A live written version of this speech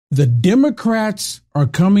The Democrats are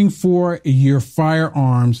coming for your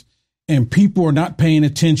firearms, and people are not paying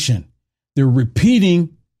attention. They're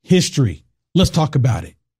repeating history. Let's talk about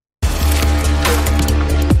it.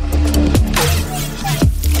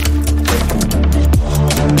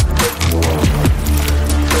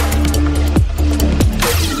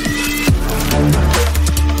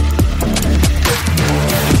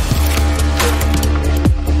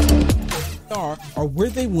 Or where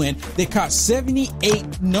they went, they caught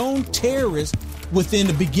 78 known terrorists within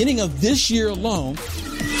the beginning of this year alone.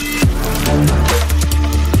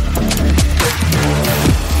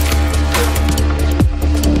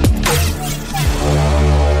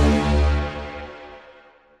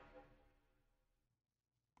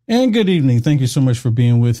 And good evening. Thank you so much for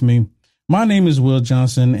being with me. My name is Will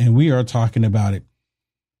Johnson, and we are talking about it.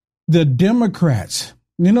 The Democrats.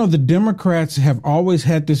 You know, the Democrats have always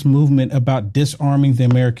had this movement about disarming the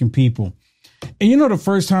American people. And you know, the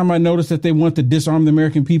first time I noticed that they want to disarm the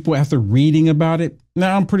American people after reading about it.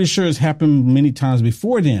 Now, I'm pretty sure it's happened many times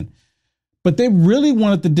before then. But they really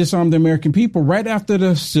wanted to disarm the American people right after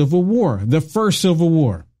the Civil War, the first Civil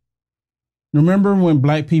War. Remember when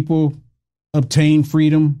black people obtained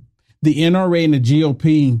freedom? The NRA and the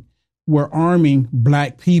GOP were arming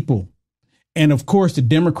black people. And of course, the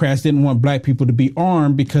Democrats didn't want black people to be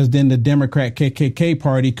armed because then the Democrat KKK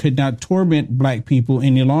party could not torment black people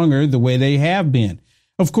any longer the way they have been.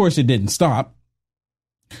 Of course, it didn't stop,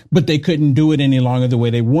 but they couldn't do it any longer the way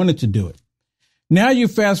they wanted to do it. Now you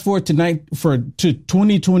fast forward to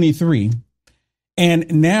 2023,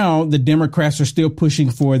 and now the Democrats are still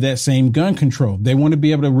pushing for that same gun control. They want to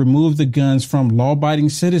be able to remove the guns from law-abiding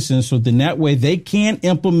citizens so then that way they can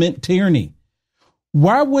implement tyranny.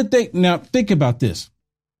 Why would they? Now, think about this.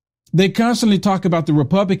 They constantly talk about the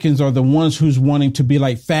Republicans are the ones who's wanting to be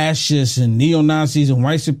like fascists and neo-Nazis and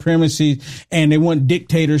white supremacy, and they want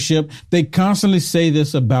dictatorship. They constantly say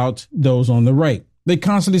this about those on the right. They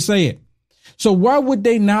constantly say it. So why would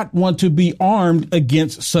they not want to be armed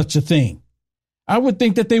against such a thing? I would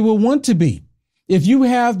think that they would want to be. If you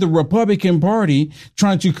have the Republican Party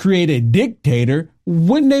trying to create a dictator,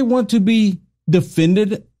 wouldn't they want to be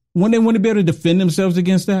defended? Wouldn't they want to be able to defend themselves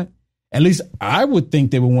against that? At least I would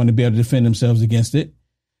think they would want to be able to defend themselves against it.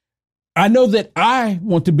 I know that I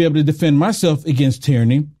want to be able to defend myself against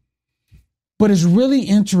tyranny. But it's really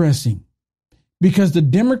interesting because the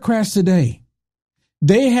Democrats today,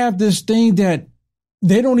 they have this thing that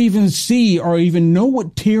they don't even see or even know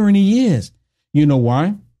what tyranny is. You know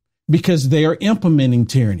why? Because they are implementing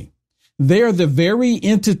tyranny. They are the very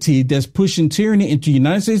entity that's pushing tyranny into the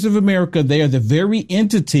United States of America. They are the very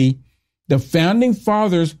entity the founding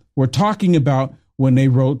fathers were talking about when they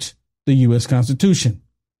wrote the U.S. Constitution.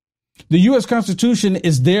 The U.S. Constitution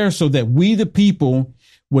is there so that we, the people,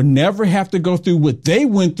 would never have to go through what they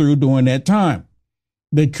went through during that time.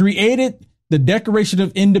 They created the Declaration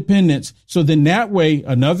of Independence so then that way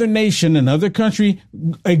another nation, another country,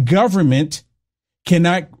 a government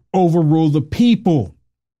cannot overrule the people.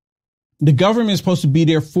 The government is supposed to be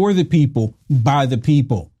there for the people, by the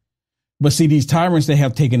people. But see, these tyrants, they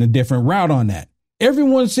have taken a different route on that.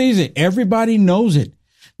 Everyone sees it. Everybody knows it.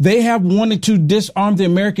 They have wanted to disarm the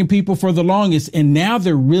American people for the longest, and now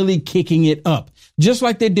they're really kicking it up. Just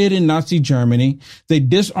like they did in Nazi Germany. They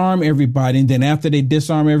disarm everybody, and then after they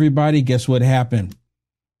disarm everybody, guess what happened?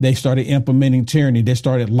 They started implementing tyranny. They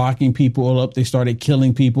started locking people up. They started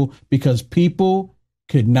killing people because people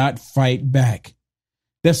could not fight back.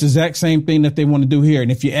 That's the exact same thing that they want to do here.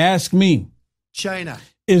 And if you ask me, China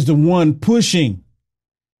is the one pushing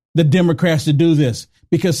the Democrats to do this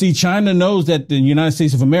because, see, China knows that the United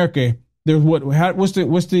States of America, there's what's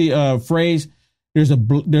the phrase? There's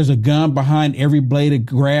a gun behind every blade of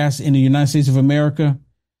grass in the United States of America.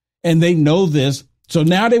 And they know this. So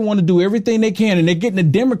now they want to do everything they can. And they're getting the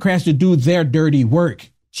Democrats to do their dirty work.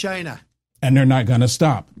 China. And they're not going to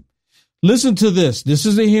stop. Listen to this. This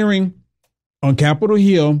is a hearing on Capitol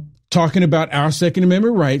Hill talking about our Second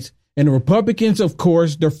Amendment rights. And the Republicans, of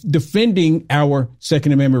course, they're defending our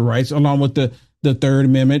Second Amendment rights, along with the Third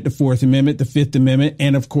Amendment, the Fourth Amendment, the Fifth Amendment,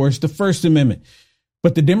 and, of course, the First Amendment.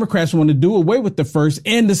 But the Democrats want to do away with the First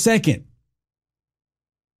and the Second,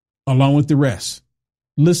 along with the rest.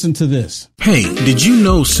 Listen to this. Hey, did you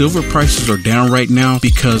know silver prices are down right now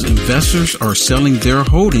because investors are selling their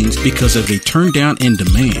holdings because of a turn down in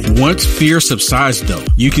demand? Once fear subsides, though,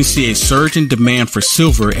 you can see a surge in demand for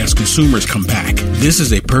silver as consumers come back. This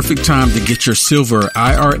is a perfect time to get your silver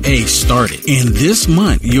IRA started. And this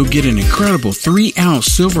month, you'll get an incredible 3-ounce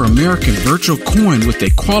silver American virtual coin with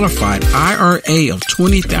a qualified IRA of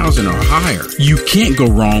 $20,000 or higher. You can't go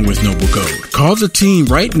wrong with Noble Gold. Call the team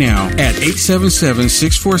right now at 877-6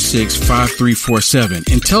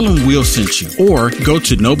 646-5347 and tell them Will sent you, or go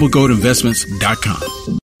to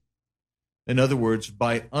noblegoldinvestments.com. In other words,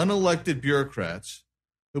 by unelected bureaucrats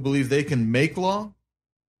who believe they can make law,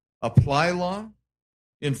 apply law,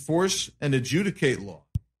 enforce and adjudicate law.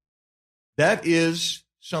 That is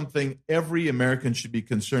something every American should be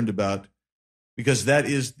concerned about, because that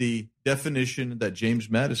is the definition that James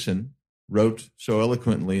Madison wrote so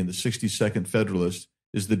eloquently in the 62nd Federalist,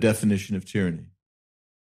 is the definition of tyranny.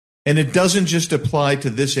 And it doesn't just apply to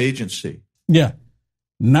this agency. Yeah,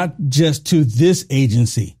 not just to this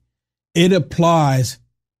agency. It applies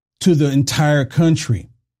to the entire country,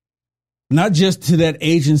 not just to that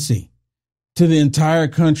agency, to the entire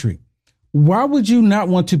country. Why would you not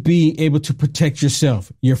want to be able to protect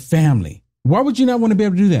yourself, your family? Why would you not want to be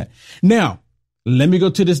able to do that? Now, let me go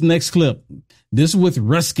to this next clip. This is with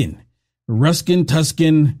Raskin.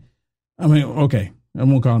 Tuskin. I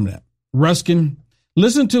won't call him that. Raskin.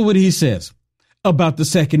 Listen to what he says about the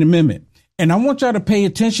Second Amendment. And I want y'all to pay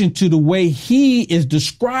attention to the way he is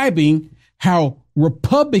describing how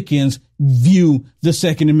Republicans view the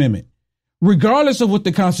Second Amendment. Regardless of what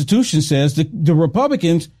the Constitution says, the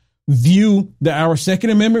Republicans view our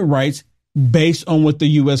Second Amendment rights based on what the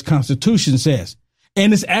U.S. Constitution says.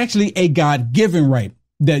 And it's actually a God-given right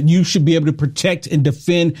that you should be able to protect and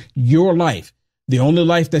defend your life, the only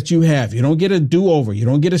life that you have. You don't get a do-over. You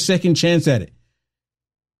don't get a second chance at it.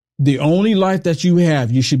 The only life that you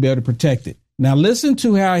have, you should be able to protect it. Now, listen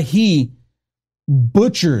to how he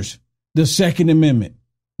butchers the Second Amendment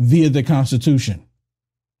via the Constitution.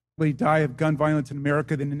 Die of gun violence in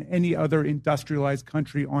America than in any other industrialized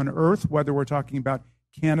country on earth, whether we're talking about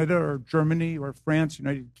Canada or Germany or France,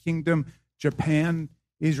 United Kingdom, Japan,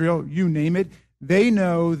 Israel, you name it. They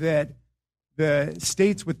know that the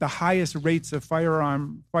states with the highest rates of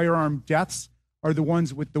firearm deaths are the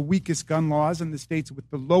ones with the weakest gun laws, and the states with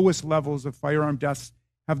the lowest levels of firearm deaths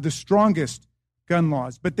have the strongest gun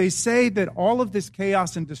laws. But they say that all of this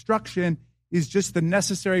chaos and destruction is just the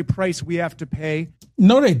necessary price we have to pay.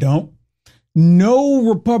 No, they don't. No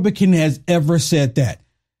Republican has ever said that.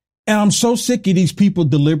 And I'm so sick of these people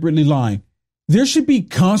deliberately lying. There should be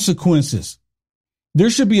consequences. There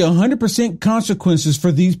should be 100% consequences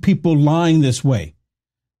for these people lying this way.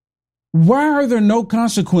 Why are there no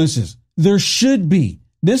consequences? There should be.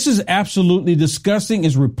 This is absolutely disgusting.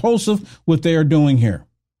 It's repulsive what they are doing here.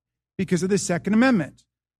 Because of the Second Amendment.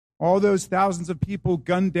 All those thousands of people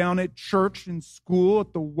gunned down at church and school,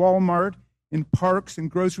 at the Walmart, in parks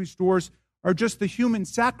and grocery stores are just the human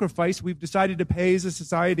sacrifice we've decided to pay as a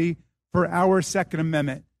society for our Second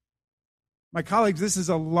Amendment. My colleagues, this is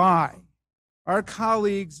a lie. Our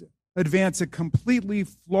colleagues advance a completely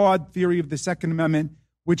flawed theory of the Second Amendment,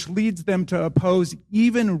 which leads them to oppose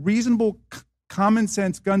even reasonable common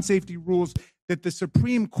sense gun safety rules that the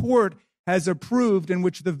Supreme Court has approved and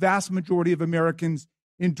which the vast majority of Americans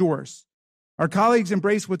endorse. Our colleagues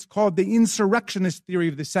embrace what's called the insurrectionist theory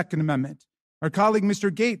of the Second Amendment. Our colleague,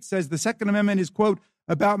 Mr. Gates, says the Second Amendment is, quote,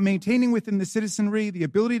 about maintaining within the citizenry the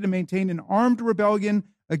ability to maintain an armed rebellion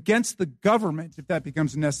against the government if that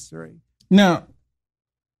becomes necessary. Now,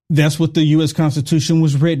 that's what the U.S. Constitution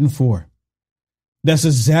was written for. That's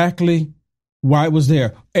exactly why it was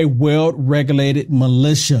there. A well-regulated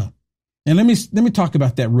militia. And let me talk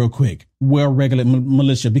about that real quick. Well-regulated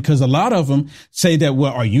militia, because a lot of them say that,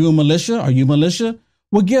 well, are you a militia? Are you militia?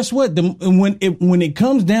 Well, guess what? When it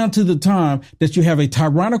comes down to the time that you have a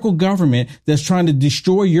tyrannical government that's trying to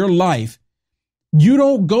destroy your life, you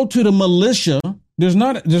don't go to the militia. There's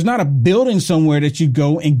not a building somewhere that you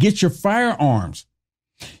go and get your firearms.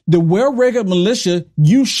 The well-regulated militia,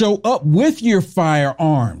 you show up with your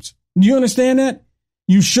firearms. Do you understand that?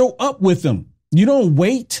 You show up with them. You don't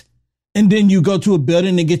wait and then you go to a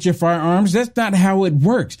building and get your firearms. That's not how it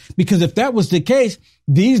works. Because if that was the case,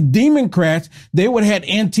 these Democrats, they would have had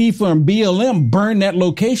Antifa and BLM burn that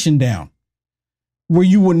location down where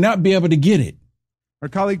you would not be able to get it. Our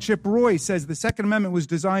colleague Chip Roy says the Second Amendment was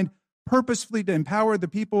designed purposefully to empower the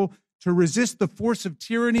people to resist the force of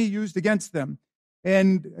tyranny used against them.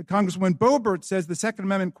 And Congresswoman Boebert says the Second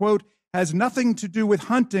Amendment, quote, has nothing to do with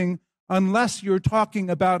hunting unless you're talking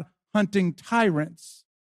about hunting tyrants,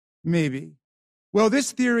 maybe. Well,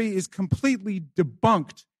 this theory is completely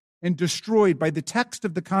debunked and destroyed by the text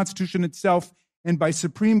of the Constitution itself and by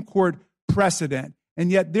Supreme Court precedent.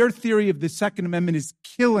 And yet their theory of the Second Amendment is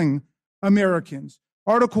killing Americans.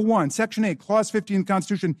 Article 1, Section 8, Clause 15 of the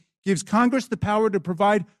Constitution gives Congress the power to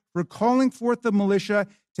provide for calling forth the militia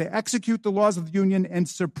to execute the laws of the Union and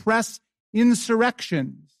suppress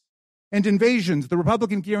insurrections and invasions. The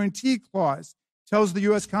Republican Guarantee Clause tells the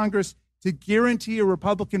U.S. Congress to guarantee a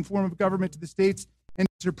Republican form of government to the states and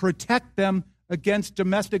to protect them against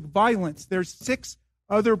domestic violence. There's 6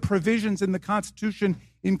 other provisions in the Constitution,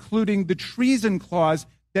 including the treason clause,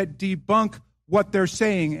 that debunk what they're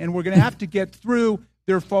saying. And we're going to have to get through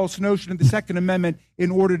their false notion of the Second Amendment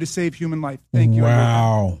in order to save human life. Thank you.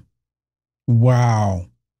 Wow. Wow.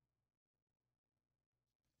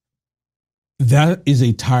 That is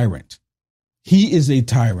a tyrant. He is a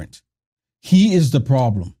tyrant. He is the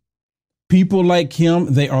problem. People like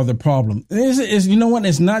him, they are the problem. You know what?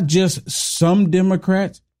 It's not just some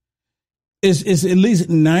Democrats. It's at least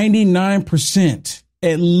 99%.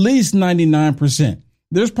 At least 99%.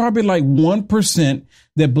 There's probably like 1%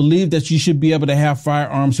 that believe that you should be able to have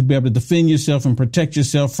firearms to be able to defend yourself and protect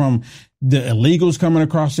yourself from the illegals coming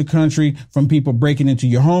across the country, from people breaking into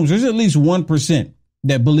your homes. There's at least 1%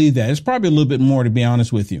 that believe that. It's probably a little bit more, to be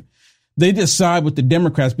honest with you. They just side with the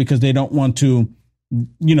Democrats because they don't want to,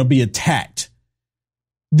 be attacked.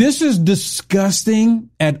 This is disgusting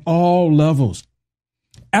at all levels.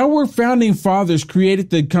 Our founding fathers created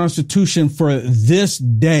the Constitution for this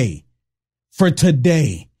day, for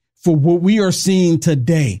today, for what we are seeing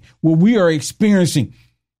today, what we are experiencing.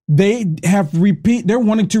 They're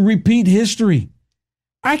wanting to repeat history.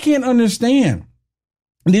 I can't understand.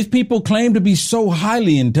 These people claim to be so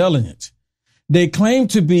highly intelligent. They claim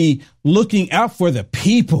to be looking out for the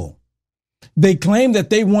people. They claim that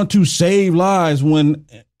they want to save lives when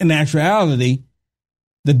in actuality,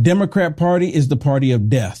 the Democrat Party is the party of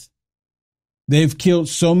death. They've killed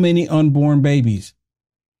so many unborn babies.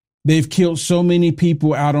 They've killed so many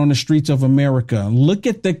people out on the streets of America. Look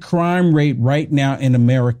at the crime rate right now in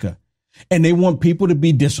America. And they want people to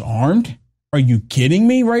be disarmed? Are you kidding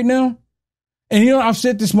me right now? And I've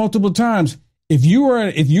said this multiple times. If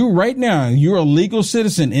you right now, you're a legal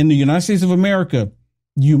citizen in the United States of America,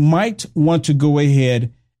 you might want to go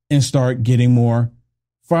ahead and start getting more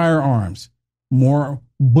firearms, more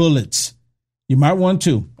bullets. You might want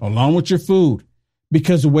to, along with your food,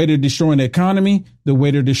 because the way they're destroying the economy, the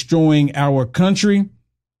way they're destroying our country,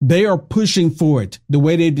 they are pushing for it. The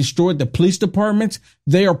way they destroyed the police departments,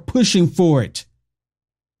 they are pushing for it.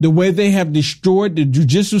 The way they have destroyed the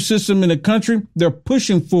judicial system in the country, they're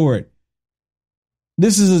pushing for it.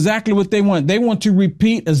 This is exactly what they want. They want to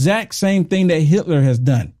repeat exact same thing that Hitler has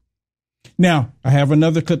done. Now, I have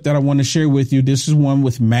another clip that I want to share with you. This is one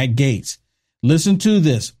with Matt Gaetz. Listen to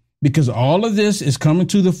this, because all of this is coming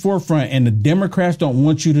to the forefront and the Democrats don't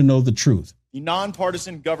want you to know the truth. The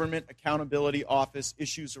Nonpartisan Government Accountability Office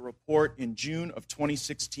issues a report in June of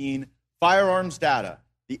 2016, Firearms Data.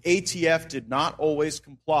 The ATF did not always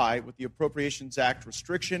comply with the Appropriations Act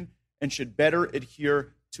restriction and should better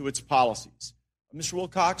adhere to its policies. Mr.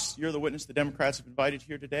 Wilcox, you're the witness the Democrats have invited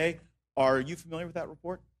here today. Are you familiar with that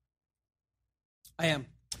report? I am.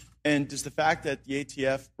 And does the fact that the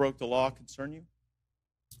ATF broke the law concern you?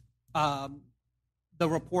 The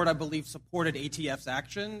report, I believe, supported ATF's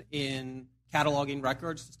action in cataloging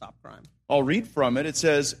records to stop crime. I'll read from it. It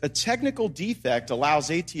says, a technical defect allows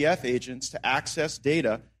ATF agents to access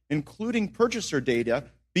data, including purchaser data,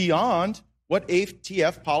 beyond what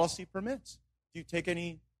ATF policy permits. Do you take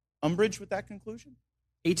any umbrage with that conclusion?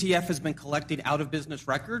 ATF has been collecting out-of-business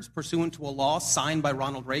records pursuant to a law signed by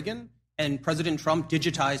Ronald Reagan, and President Trump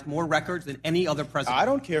digitized more records than any other president. I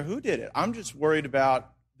don't care who did it. I'm just worried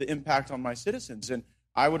about the impact on my citizens. And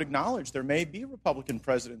I would acknowledge there may be Republican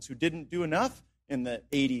presidents who didn't do enough in the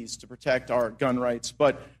 80s to protect our gun rights.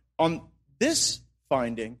 But on this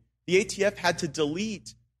finding, the ATF had to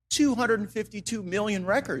delete 252 million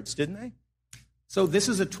records, didn't they? So this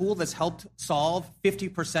is a tool that's helped solve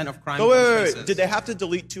 50% of crime cases. Did they have to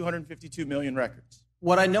delete 252 million records?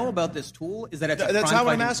 What I know about this tool is that it's a That's how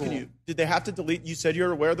I'm asking tool. you. Did they have to delete? You said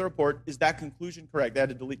you're aware of the report. Is that conclusion correct? They had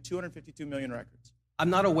to delete 252 million records. I'm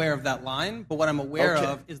not aware of that line, but what I'm aware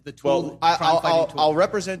of is the tool. Well, I'll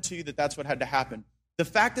represent to you that that's what had to happen. The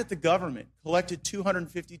fact that the government collected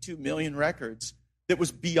 252 million records that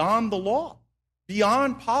was beyond the law,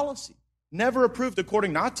 beyond policy, never approved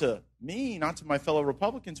according not to me, not to my fellow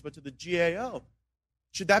Republicans, but to the GAO.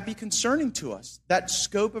 Should that be concerning to us, that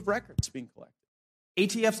scope of records being collected?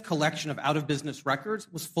 ATF's collection of out-of-business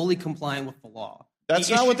records was fully compliant with the law. That's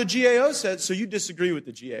not what the GAO said, so you disagree with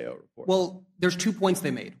the GAO report. Well, there's 2 points they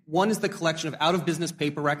made. One is the collection of out-of-business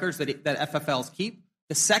paper records that FFLs keep.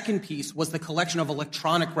 The second piece was the collection of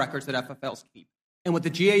electronic records that FFLs keep. And what the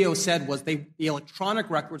GAO said was the electronic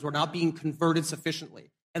records were not being converted sufficiently.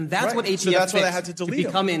 And that's what ATF so that's why they fixed had to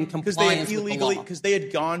become in compliance with the law. Because they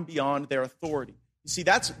had gone beyond their authority. You see,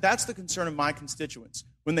 that's the concern of my constituents.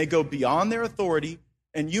 When they go beyond their authority,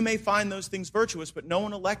 and you may find those things virtuous, but no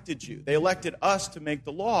one elected you. They elected us to make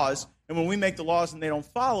the laws, and when we make the laws and they don't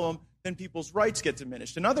follow them, then people's rights get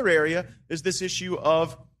diminished. Another area is this issue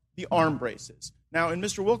of the arm braces. Now, in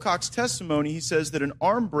Mr. Wilcox's testimony, he says that an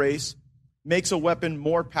arm brace makes a weapon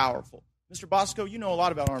more powerful. Mr. Bosco, you know a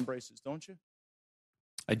lot about arm braces, don't you?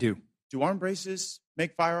 I do. Do arm braces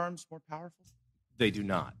make firearms more powerful? They do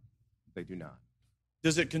not. They do not.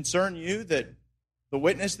 Does it concern you that the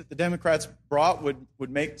witness that the Democrats brought would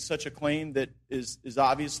make such a claim that is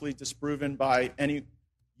obviously disproven by any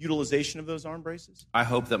utilization of those arm braces? I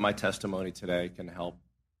hope that my testimony today can help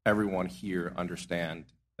everyone here understand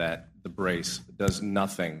that the brace does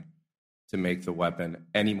nothing to make the weapon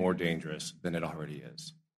any more dangerous than it already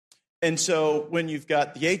is. And so when you've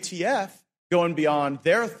got the ATF going beyond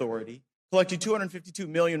their authority, collecting 252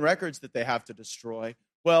 million records that they have to destroy,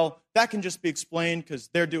 well, that can just be explained because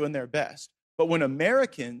they're doing their best. But when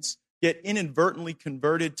Americans get inadvertently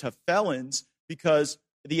converted to felons because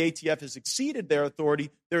the ATF has exceeded their authority,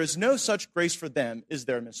 there is no such grace for them, is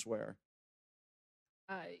there, Ms. Swear?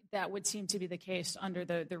 That would seem to be the case under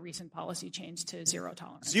the recent policy change to zero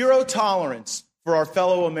tolerance. Zero tolerance for our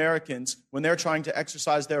fellow Americans when they're trying to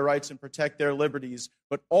exercise their rights and protect their liberties,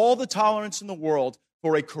 but all the tolerance in the world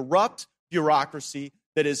for a corrupt bureaucracy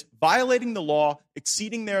that is violating the law,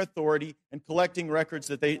 exceeding their authority, and collecting records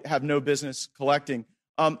that they have no business collecting.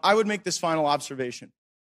 I would make this final observation.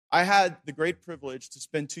 I had the great privilege to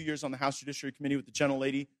spend 2 years on the House Judiciary Committee with the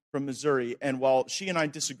gentlelady from Missouri, and while she and I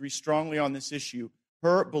disagree strongly on this issue,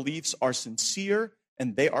 her beliefs are sincere,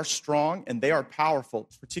 and they are strong, and they are powerful,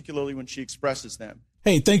 particularly when she expresses them.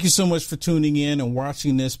 Hey, thank you so much for tuning in and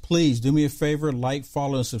watching this. Please do me a favor, like,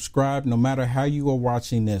 follow, and subscribe no matter how you are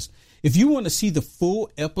watching this. If you want to see the full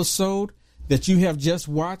episode that you have just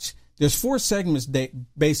watched, there's 4 segments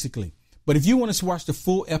basically. But if you want to watch the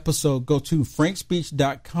full episode, go to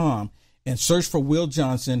frankspeech.com and search for Will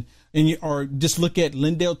Johnson, or just look at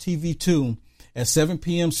Lindell TV 2 at 7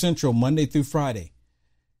 p.m. Central, Monday through Friday.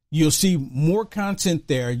 You'll see more content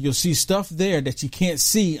there. You'll see stuff there that you can't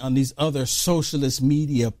see on these other socialist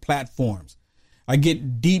media platforms. I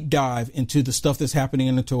get deep dive into the stuff that's happening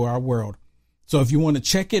into our world. So if you want to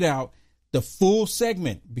check it out, the full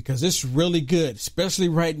segment, because it's really good, especially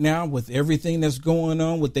right now with everything that's going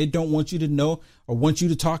on, what they don't want you to know or want you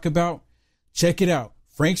to talk about, check it out.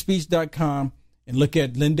 frankspeech.com and look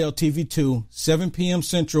at Lindell TV 2, 7 p.m.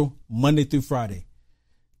 Central, Monday through Friday.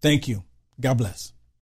 Thank you. God bless.